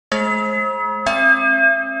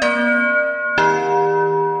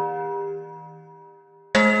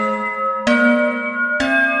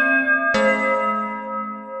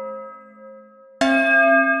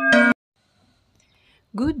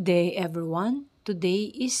day, everyone.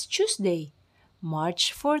 Today is Tuesday,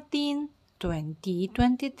 March 14,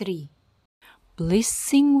 2023. Please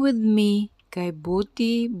sing with me, kay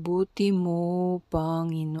buti-buti mo,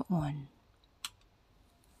 Panginoon.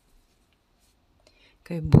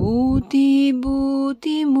 Kay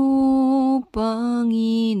buti-buti mo,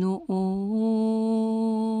 Panginoon.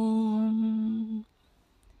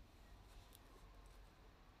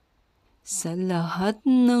 Sa lahat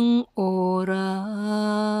ng oras,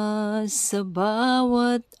 sa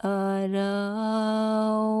bawat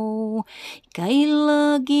araw, ika'y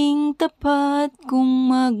laging tapat kong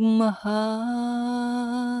magmahal.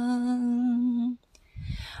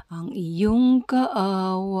 Ang iyong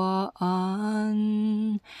kaawaan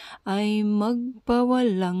ay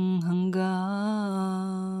magpawalang hanggan.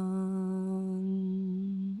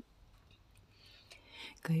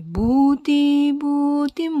 Kay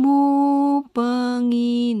buti-buti mo,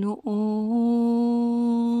 Panginoon,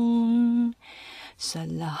 sa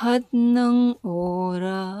lahat ng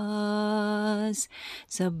oras,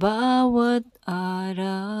 sa bawat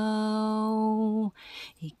araw,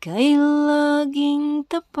 ika'y laging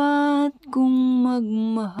tapat kong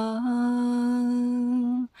magmahal.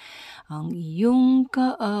 Ang iyong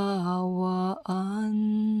kaawaan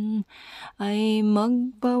ay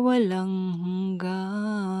magpawalang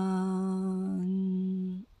hanggan.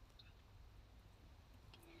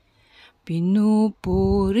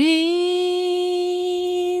 Pinupurit,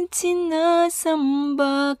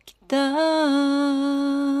 sinasamba kita,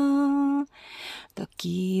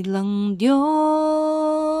 dakilang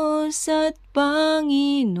Diyos at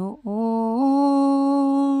Panginoon.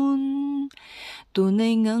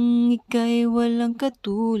 Tunay ngang ika'y walang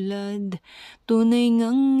katulad, tunay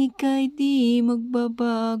ngang ika'y di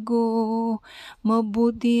magbabago,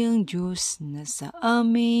 mabuti ang Diyos na sa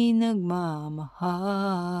amin nagmamahal.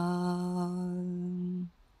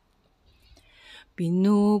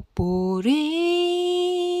 Pinupurit,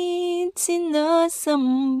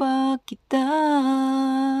 sinasamba kita,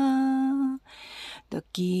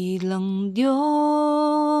 dakilang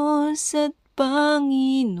Diyos at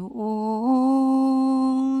Panginoon.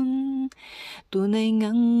 Tunay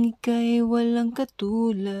ngang ika'y walang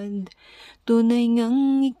katulad, tunay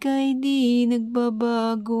ngang ika'y di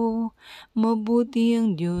nagbabago, mabuti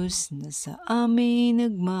ang Diyos na sa amin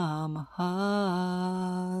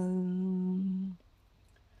nagmamahal.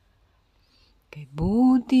 Kay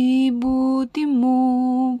buti-buti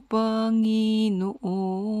mo, Panginoon.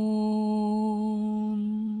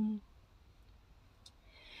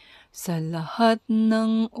 Sa lahat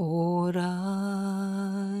ng oras,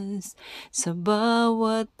 sa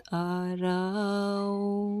bawat araw,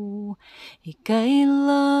 ika'y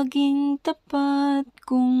laging tapat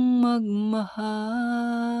kong magmahal.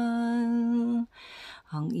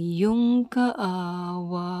 Ang iyong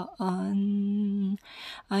kaawaan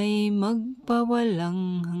ay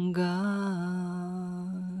magpawalang hanggan.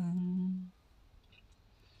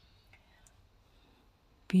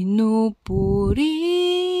 Pinupurit,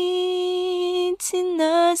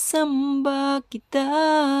 sinasamba kita,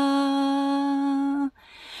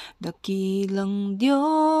 dakilang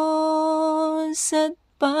Diyos at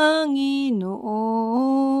Panginoon.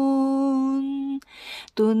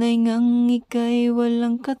 Tunay ngang ika'y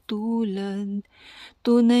walang katulad,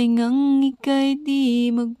 tunay ngang ika'y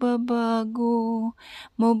di magbabago,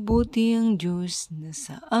 mabuti ang Diyos na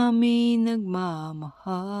sa amin nagmamahal.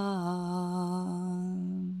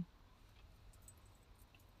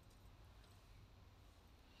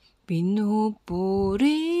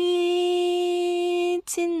 Pinupurit,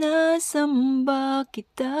 sinasamba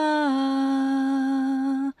kita,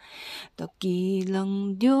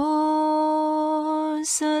 dakilang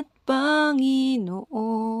Diyos at Panginoon.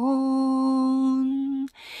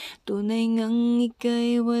 Tunay ngang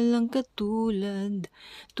ika'y walang katulad,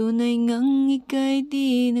 tunay ngang ika'y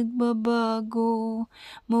di nagbabago,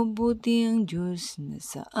 mabuti ang Diyos na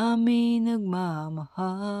sa amin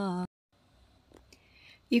nagmamahal.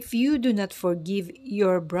 If you do not forgive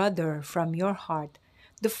your brother from your heart,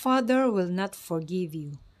 the Father will not forgive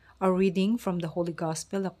you. A reading from the Holy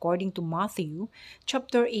Gospel according to Matthew,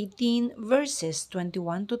 chapter 18, verses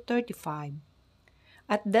 21 to 35.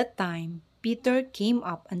 At that time, Peter came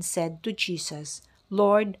up and said to Jesus,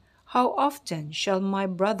 Lord, how often shall my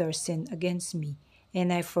brother sin against me,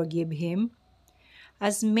 and I forgive him?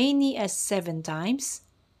 As many as 7 times?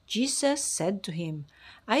 Jesus said to him,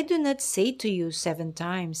 I do not say to you 7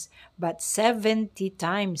 times, but 70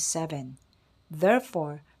 times 7.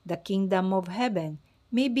 Therefore, the kingdom of heaven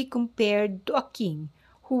may be compared to a king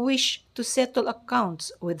who wished to settle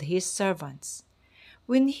accounts with his servants.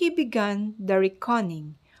 When he began the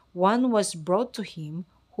reckoning, one was brought to him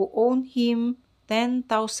who who owed him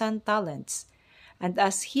 10,000 talents. And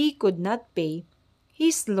as he could not pay,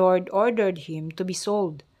 his lord ordered him to be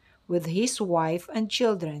sold, with his wife and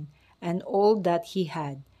children, and all that he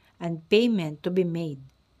had, and payment to be made.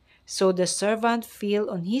 So the servant fell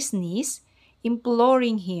on his knees,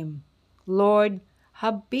 imploring him, Lord,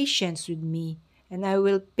 have patience with me, and I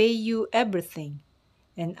will pay you everything.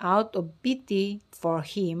 And out of pity for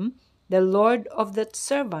him, the lord of that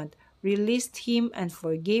servant released him and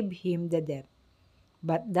forgave him the debt.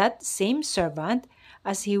 But that same servant,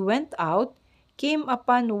 as he went out, came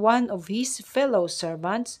upon one of his fellow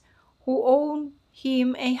servants who owed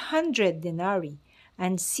him 100 denarii,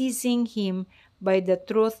 and seizing him by the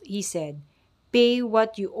throat, he said, Pay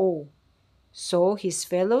what you owe. So his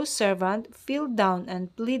fellow servant fell down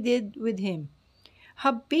and pleaded with him,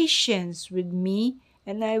 Have patience with me,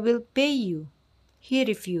 and I will pay you. He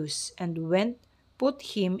refused, and went,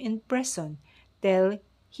 put him in prison, till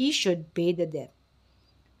he should pay the debt.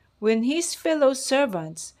 When his fellow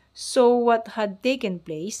servants saw what had taken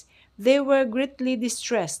place, they were greatly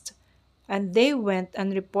distressed, and they went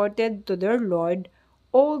and reported to their lord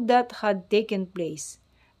all that had taken place.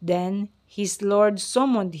 Then his lord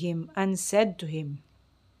summoned him and said to him,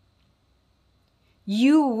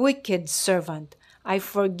 You wicked servant, I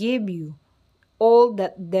forgave you all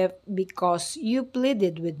that debt because you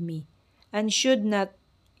pleaded with me. And should not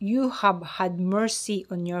you have had mercy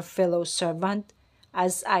on your fellow servant,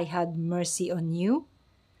 as I had mercy on you?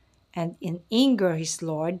 And in anger his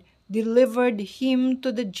lord delivered him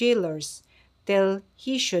to the jailers, till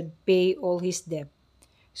he should pay all his debt.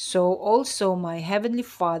 So also my heavenly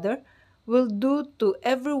Father will do to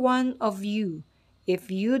every one of you, if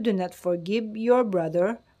you do not forgive your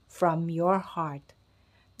brother from your heart.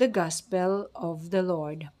 The Gospel of the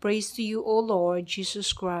Lord. Praise to you, O Lord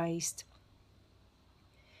Jesus Christ.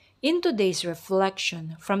 In today's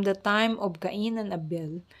reflection, from the time of Cain and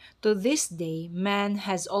Abel to this day, man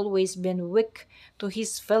has always been weak to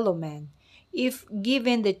his fellow man. If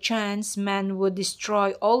given the chance, man would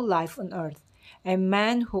destroy all life on earth. A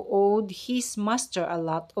man who owed his master a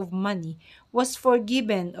lot of money was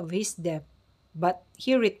forgiven of his debt, but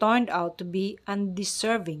he returned out to be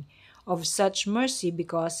undeserving of such mercy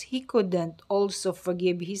because he couldn't also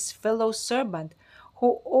forgive his fellow servant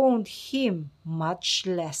who owed him much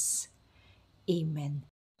less. Amen.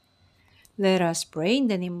 Let us pray in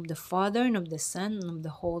the name of the Father, and of the Son, and of the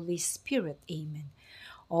Holy Spirit. Amen.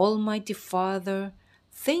 Almighty Father,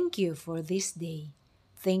 thank you for this day.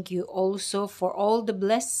 Thank you also for all the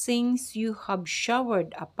blessings you have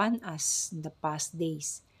showered upon us in the past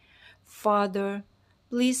days. Father,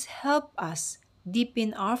 please help us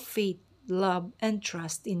deepen our faith, love, and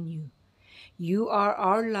trust in you. You are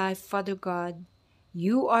our life, Father God.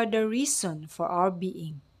 You are the reason for our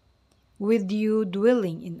being. With you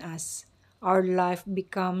dwelling in us, our life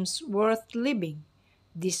becomes worth living,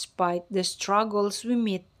 despite the struggles we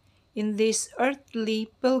meet in this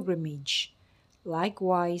earthly pilgrimage.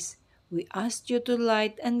 Likewise, we ask you to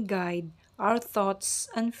light and guide our thoughts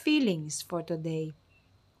and feelings for today.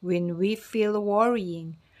 When we feel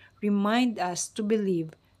worrying, remind us to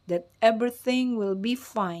believe that everything will be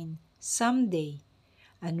fine someday.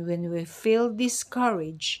 And when we feel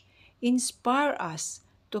discouraged, inspire us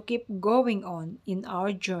to keep going on in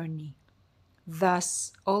our journey.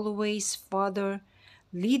 Thus, always, Father,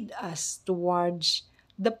 lead us towards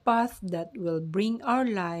the path that will bring our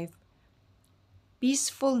life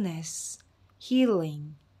peacefulness,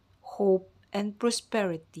 healing, hope, and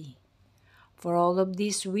prosperity. For all of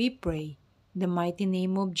this we pray, in the mighty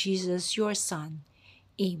name of Jesus, your Son.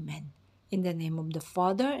 Amen. In the name of the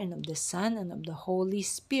Father, and of the Son, and of the Holy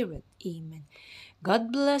Spirit. Amen.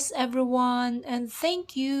 God bless everyone, and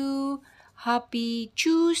thank you. Happy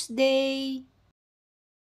Tuesday.